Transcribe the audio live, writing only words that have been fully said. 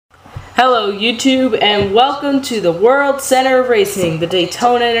Hello YouTube and welcome to the World Center of Racing, the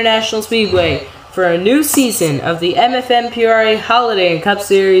Daytona International Speedway, for a new season of the MFNPRA Holiday and Cup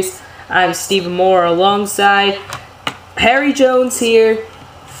Series. I'm Stephen Moore alongside Harry Jones here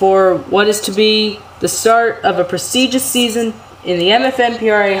for what is to be the start of a prestigious season in the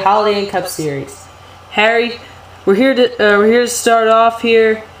MFNPRA Holiday and Cup Series. Harry, we're here to start off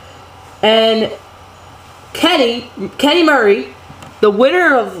here, and Kenny Murray, the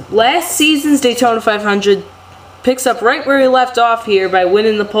winner of last season's Daytona 500, picks up right where he left off here by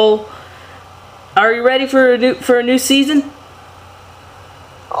winning the pole. Are you ready for a new season?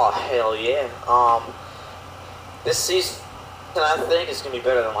 Oh hell yeah! This season I think is gonna be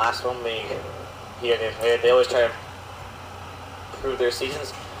better than the last one. They always try to improve their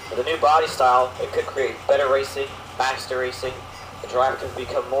seasons. With a new body style, it could create better racing, faster racing. The driver can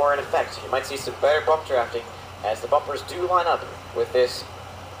become more in effect. You might see some better bump drafting, as the bumpers do line up with this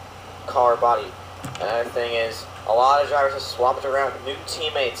car body. Another thing is, a lot of drivers have swapped around new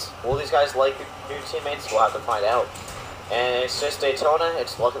teammates. Will these guys like the new teammates? We'll have to find out. And it's just Daytona,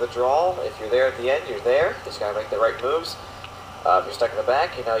 it's luck of the draw. If you're there at the end, you're there. Just gotta make the right moves. If you're stuck in the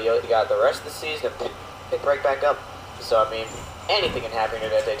back, you got the rest of the season to pick right back up. So, I mean, anything can happen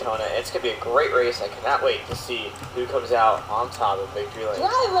at Daytona. It's going to be a great race. I cannot wait to see who comes out on top of victory lane.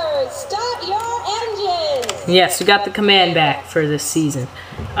 Drivers, start your engines! Yes, we got the command back for this season.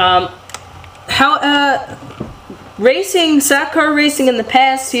 Stock car racing in the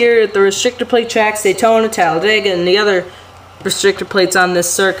past here at the restrictor plate tracks, Daytona, Talladega, and the other restrictor plates on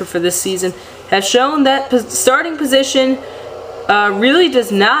this circuit for this season, have shown that starting position really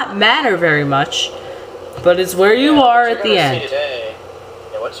does not matter very much. But it's where you are at the end.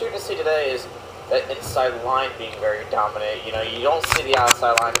 What you're going to see today is that inside line being very dominant. You know, you don't see the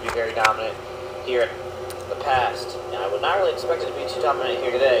outside line be very dominant here in the past. And I would not really expect it to be too dominant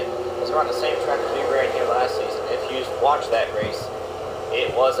here today, because we're on the same track as we ran here last season. If you watched that race,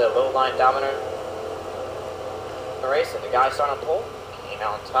 it was a low line dominant race, and the guy starting on pole came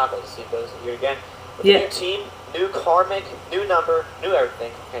out on top. Let's see if it goes here again. With a new team, new car make, new number, new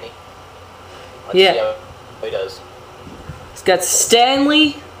everything. Kenny. Let's see how he does. He's got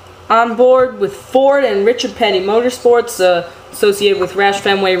Stanley on board with Ford and Richard Petty Motorsports, associated with Roush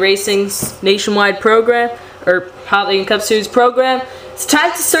Fenway Racing's nationwide program, or Holiday and Cup Series program. It's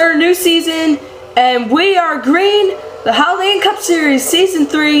time to start a new season, and we are green. The Holiday and Cup Series Season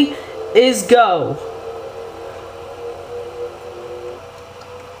 3 is go.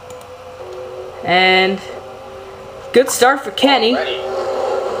 And good start for Kenny.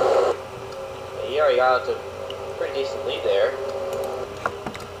 He already got a pretty decent lead there.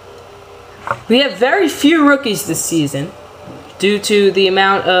 We have very few rookies this season due to the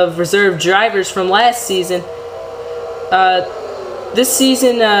amount of reserve drivers from last season. This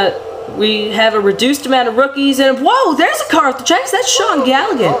season we have a reduced amount of rookies, and whoa, there's a car at the tracks. That's Sean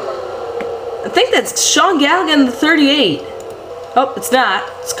Galligan. I think that's Sean Galligan, the 38. Oh, it's not.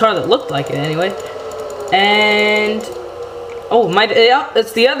 It's a car that looked like it anyway. And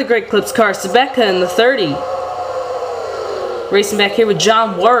it's the other Great Clips car, Sebeka in the 30. Racing back here with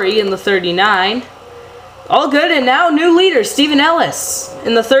John Worry in the 39. All good, and now new leader, Stephen Ellis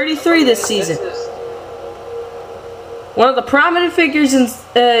in the 33 this season. One of the prominent figures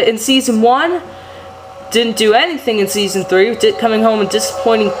in Season 1. Didn't do anything in Season 3, coming home a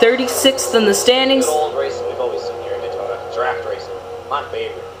disappointing 36th in the standings. Good old racing we've always seen here in Daytona. Draft racing, my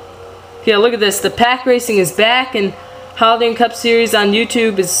favorite. Yeah, look at this. The pack racing is back, and Holiday and Cup Series on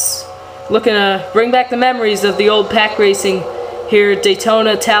YouTube is looking to bring back the memories of the old pack racing here at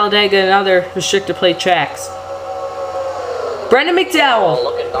Daytona, Talladega, and other restrictor plate tracks. Brendan McDowell. Oh,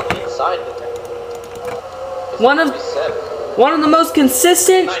 looking on the inside. One of the most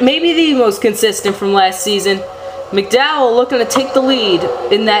consistent, maybe the most consistent from last season. McDowell looking to take the lead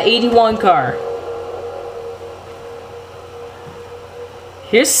in that 81 car.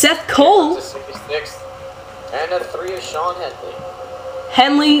 Here's Seth Cole. And a 3 of Sean Henley.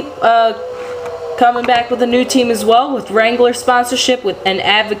 Henley coming back with a new team as well, with Wrangler sponsorship and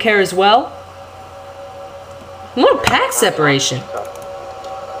Advocare as well. What a pack separation.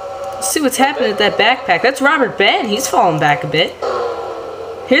 Let's see what's happening at that backpack. That's Robert Ben. He's falling back a bit.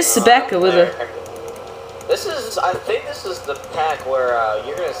 Here's Sebeka with a... I think this is the pack where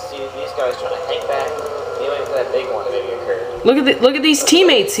you're going to see these guys trying to hang back, waiting for that big one to maybe occur. Look at these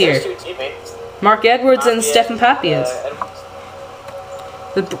teammates here. There's 2 teammates. Mark Edwards and Stefan Papias.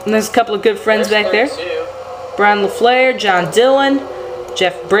 There's a couple of good friends back there. Brian LaFleur, John Dillon,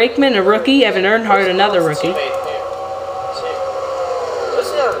 Jeff Brakeman, a rookie, Evan Earnhardt, another rookie. Let's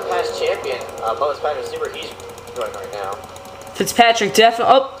see how the past champion, Bubba's Patrick Super, he's doing right now. Fitzpatrick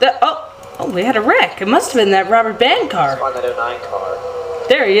definitely. Oh, we had a wreck. It must have been that Robert Band car. Spawn that 09 car.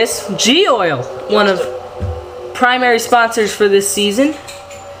 There he is. G-Oil, one of primary sponsors for this season.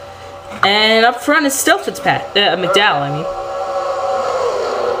 And up front is still McDowell, I mean.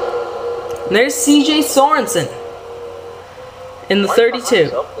 And there's CJ Sorensen in the 32.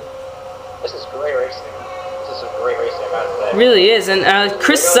 This is great racing. This is a great racing, I gotta say. Really is. And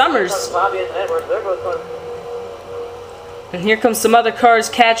Chris Summers. Bobby and Edwards, they're both going. And here comes some other cars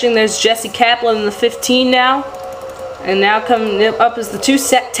catching. There's Jesse Kaplan in the 15 now. And now coming up is the two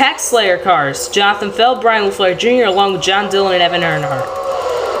Tax Slayer cars. Jonathan Feld, Brian LaFleur Jr. along with John Dillon and Evan Earnhardt.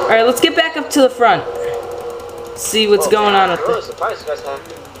 Alright, let's get back up to the front. See what's going on I'm up really there. surprised you guys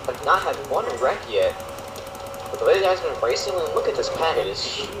have not had one wreck yet. But the way you guys have been racing, look at this packet, it's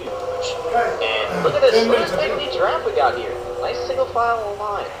huge. And look at this big lead draft we got here. Nice single file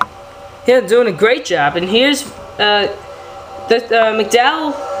line. Yeah, doing a great job. And here's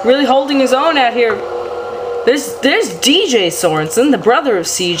McDowell really holding his own out here. There's DJ Sorensen, the brother of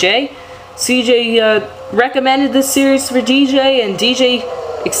CJ. CJ recommended this series for DJ, and DJ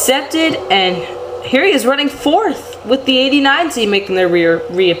accepted, and here he is running 4th with the 89 team making their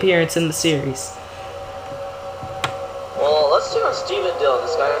reappearance in the series. Well, let's see on Steven Dillon.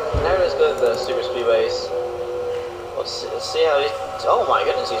 This guy never is good at the super speedways. Let's see how he's. Oh my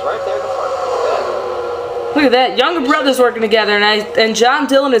goodness, he's right there in the front. Look at that, younger brothers working together, and John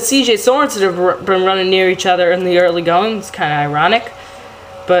Dillon and CJ Sorensen have been running near each other in the early going. It's kind of ironic,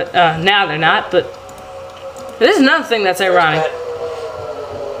 but now they're not. But this is another thing that's ironic.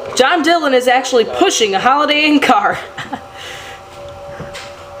 John Dillon is actually pushing a Holiday Inn car,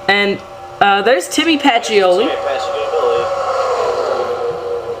 and there's Timmy Pacioli.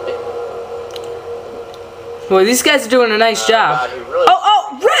 Boy, these guys are doing a nice job.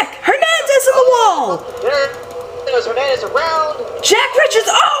 Oh, wreck! Hernandez in the wall! There's Hernandez around. Jack Richards,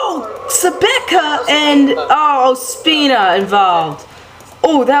 Sabeka and, Spina involved.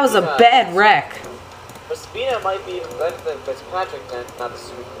 Oh, that was a bad wreck. But Spina might be even better than Fitzpatrick, then, not the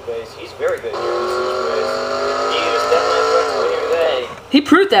super base. He's very good here in the super base. He was definitely effective here today. He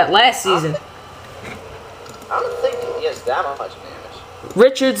proved that last season. I don't think he has that much damage.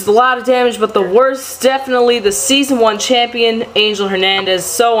 Richards, a lot of damage, but the worst, definitely the season 1 champion, Angel Hernandez.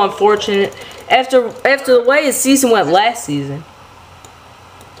 So unfortunate. After the way his season went last season.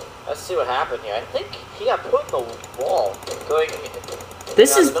 Let's see what happened here. I think he got put in the wall.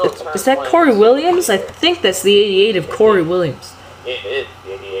 Is that Corey Williams? I think that's the 88 of Corey Williams. It is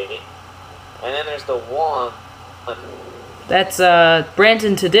the 88. And then there's the one. That's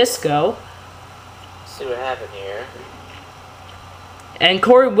Brandon Tedesco. Let's see what happened here. And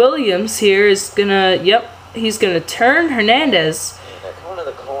Corey Williams here is gonna, he's gonna turn Hernandez. Yeah, they're going to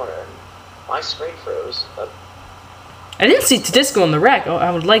the corner. My screen froze. I didn't see Tedesco on the wreck.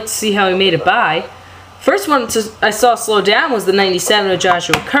 I would like to see how he made it by. First one I saw slow down was the 97 of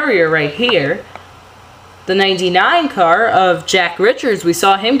Joshua Courier right here. The 99 car of Jack Richards, we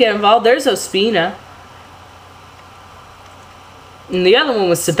saw him get involved. There's Ospina. And the other one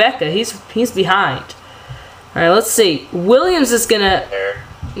was Sabeka. He's behind. All right, let's see. Williams is gonna.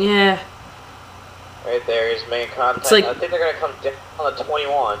 Yeah. Right there, he's making contact. It's like, I think they're gonna come down on the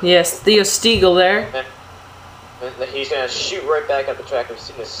 21. Yes, Theo Stiegel there. And he's gonna shoot right back at the track. We've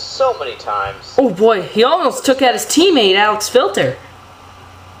seen this so many times. Oh boy, he almost took out his teammate Alex Filter.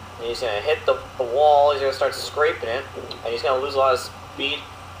 And he's gonna hit the wall. He's gonna start scraping it, and he's gonna lose a lot of speed.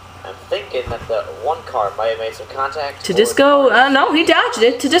 I'm thinking that the one car might have made some contact. Tedesco, no, he dodged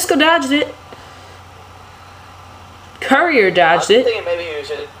it. Tedesco dodged it. Courier dodged it. I'm thinking maybe he was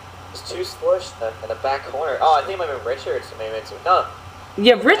just too squished in the back corner. Oh, I think it might have been Richards. Maybe made some. No.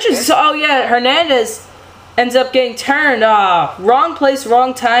 Yeah, Richards. Oh yeah, Hernandez ends up getting turned. Wrong place,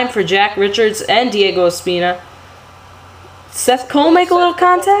 wrong time for Jack Richards and Diego Ospina. Seth Cole make a little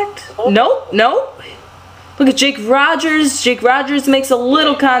contact? Nope. Look at Jake Rogers. Jake Rogers makes a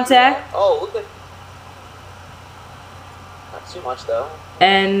little contact. Oh, look at. Not too much though.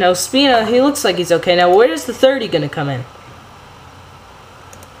 And Ospina, he looks like he's okay. Now, where's the 30 going to come in?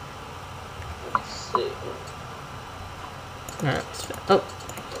 Let's see. Alright. Oh,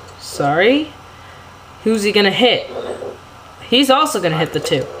 sorry. Who's he going to hit? He's also going to hit the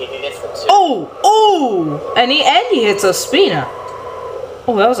 2. He hits the 2. Oh! And he hits Ospina.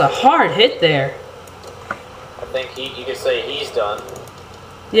 Oh, that was a hard hit there. I think you could say he's done.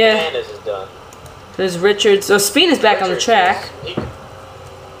 Yeah. Hernandez is done. There's Richards. Ospina's back on the track.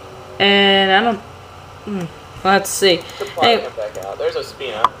 And I don't. Let's see. Hey, come back out. There's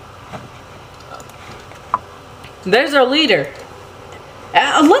Ospina. There's our leader.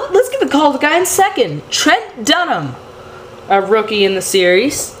 Let's give a call to the guy in second. Trent Dunham. rookie in the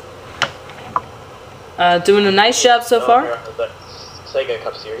series. Doing a nice job so far. The Sega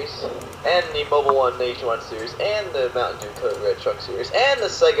Cup Series, and the Mobile One Nationwide Series, and the Mountain Dew Code Red Truck Series, and the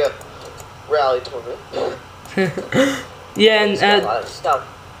Sega Rally Tournament. Yeah, and a lot of stuff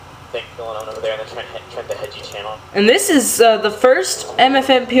going on over there in the Trent the Hedgie channel. And this is the first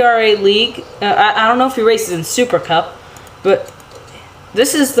MFNPRA league. I don't know if he races in Super Cup, but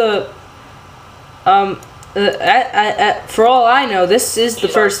this is the for all I know, this is the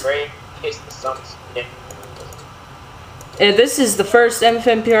first. This is the first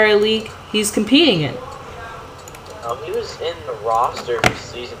MFNPRA league he's competing in. He was in the roster for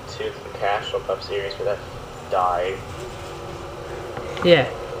Season 2 of the Casual Cup Series, but that died. Yeah.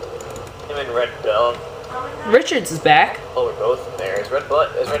 Him and Red Bell. Richards is back. Oh, we're both in there. Is Red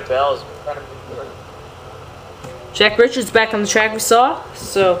Bell's... Jack Richards back on the track we saw.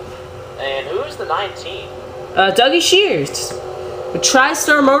 So. And who's the 19? Dougie Shears. With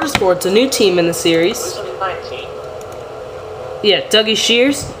TriStar Motorsports, a new team in the series. Who's the 19? Yeah, Dougie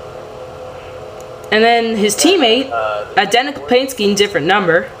Shears. And then his teammate, identical paint scheme, different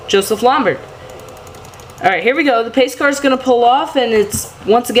number, Joseph Lombard. Alright, here we go. The pace car is going to pull off, and it's,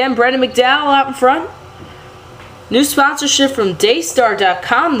 once again, Brendan McDowell out in front. New sponsorship from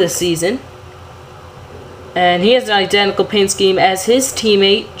Daystar.com this season. And he has an identical paint scheme as his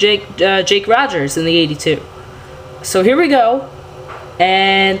teammate, Jake Rogers, in the 82. So here we go.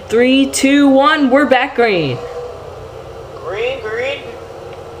 And 3, 2, 1, we're back green. Green.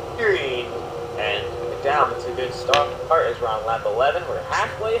 And down to a good start is around lap 11. We're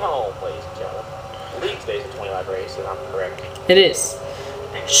halfway home, ladies and gentlemen. League stays a 20-lap race, if I'm correct. It is.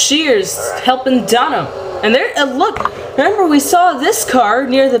 Shears helping Dunham. And there, look, remember we saw this car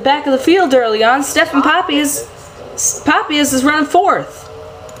near the back of the field early on. Stefan Papias is running 4th.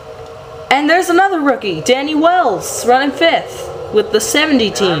 And there's another rookie, Danny Wells, running 5th with the 70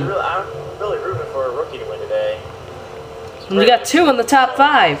 team. I'm really rooting for a rookie to win today. And you got 2 in the top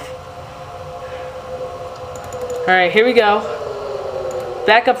 5. Alright, here we go.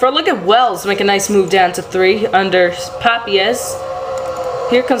 Back up front. Look at Wells make a nice move down to 3 under Papias.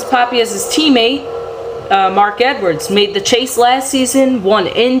 Here comes Papias' teammate, Mark Edwards. Made the chase last season, won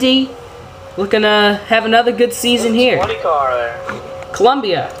Indy. Looking to have another good season here. 20 car there.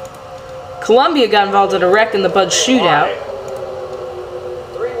 Columbia got involved in a wreck in the Bud shootout.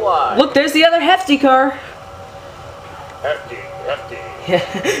 3 wide. Look, there's the other Hefty car. Hefty. Yeah,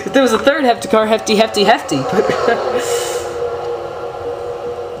 if there was a third Hefty car, Hefty. Look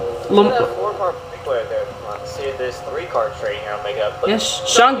at that 4-car breakaway there. See if this 3-car train here will make up. Yes,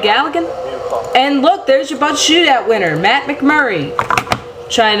 Sean Galligan. And look, there's your Bud shootout winner, Matt McMurray.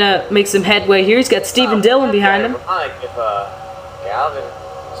 Trying to make some headway here. He's got Stephen Dillon behind him. If Galligan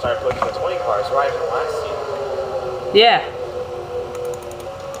started pushing the 20 cars right from last season. Yeah.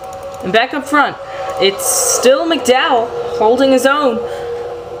 And back up front, it's still McDowell holding his own.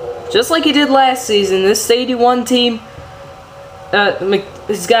 Just like he did last season. This 81 team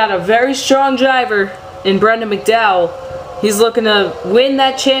has got a very strong driver in Brendan McDowell. He's looking to win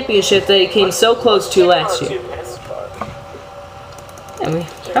that championship that he came so close to last year. I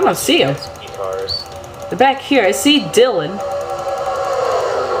don't see him. They're back here. I see Dylan.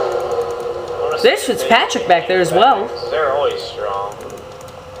 There's Fitzpatrick back there as well. They're always strong.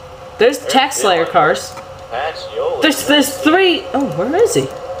 There's Tax Slayer cars. There's 3. Oh, where is he?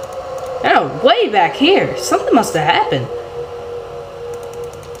 Oh, way back here. Something must have happened.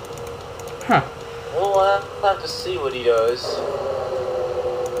 Huh. We'll have to see what he does.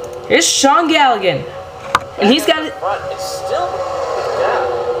 Here's Sean Galligan. And he's got it. It's still down.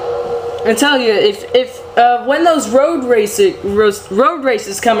 I tell you, if when those road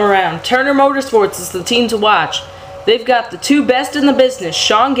races come around, Turner Motorsports is the team to watch. They've got the 2 best in the business,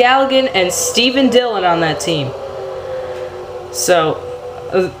 Sean Galligan and Stephen Dillon on that team. So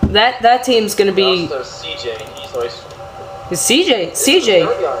that team's going to be. Also CJ, he's always.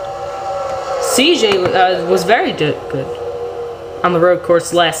 CJ was very good on the road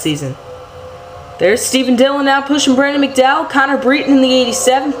course last season. There's Stephen Dillon now pushing Brandon McDowell. Connor Breton in the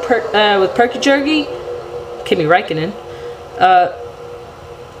 87 with Perky Jerky. Kimi Räikkönen.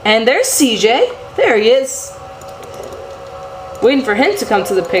 And there's CJ. There he is. Waiting for him to come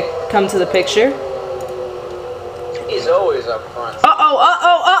to the picture. He's always up front. Oh,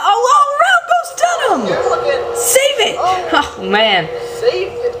 around goes Dunham! Save it! Oh, man.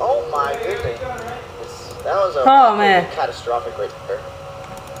 Saved it. Oh, my goodness. That was a catastrophic right there.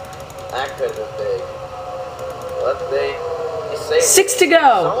 That could have been big. But they saved 6 to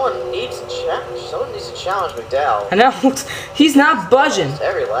go. Someone needs to challenge McDowell. I know. He's not budging.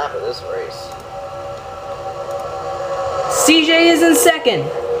 Every lap of this race. CJ is in second.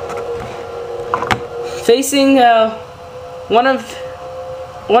 Facing one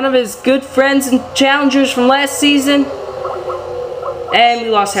of his good friends and challengers from last season. And we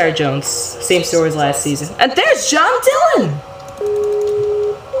lost Harry Jones. Same story as last season. And there's John Dillon!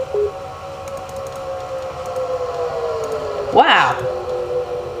 Wow.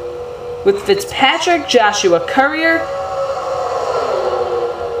 With Fitzpatrick, Joshua Courier.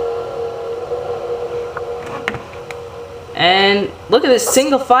 And look at this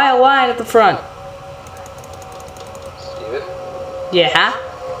single file line at the front. Steven? Yeah.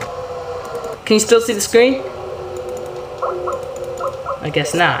 Can you still see the screen? I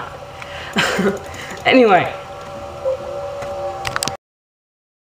guess not. Anyway.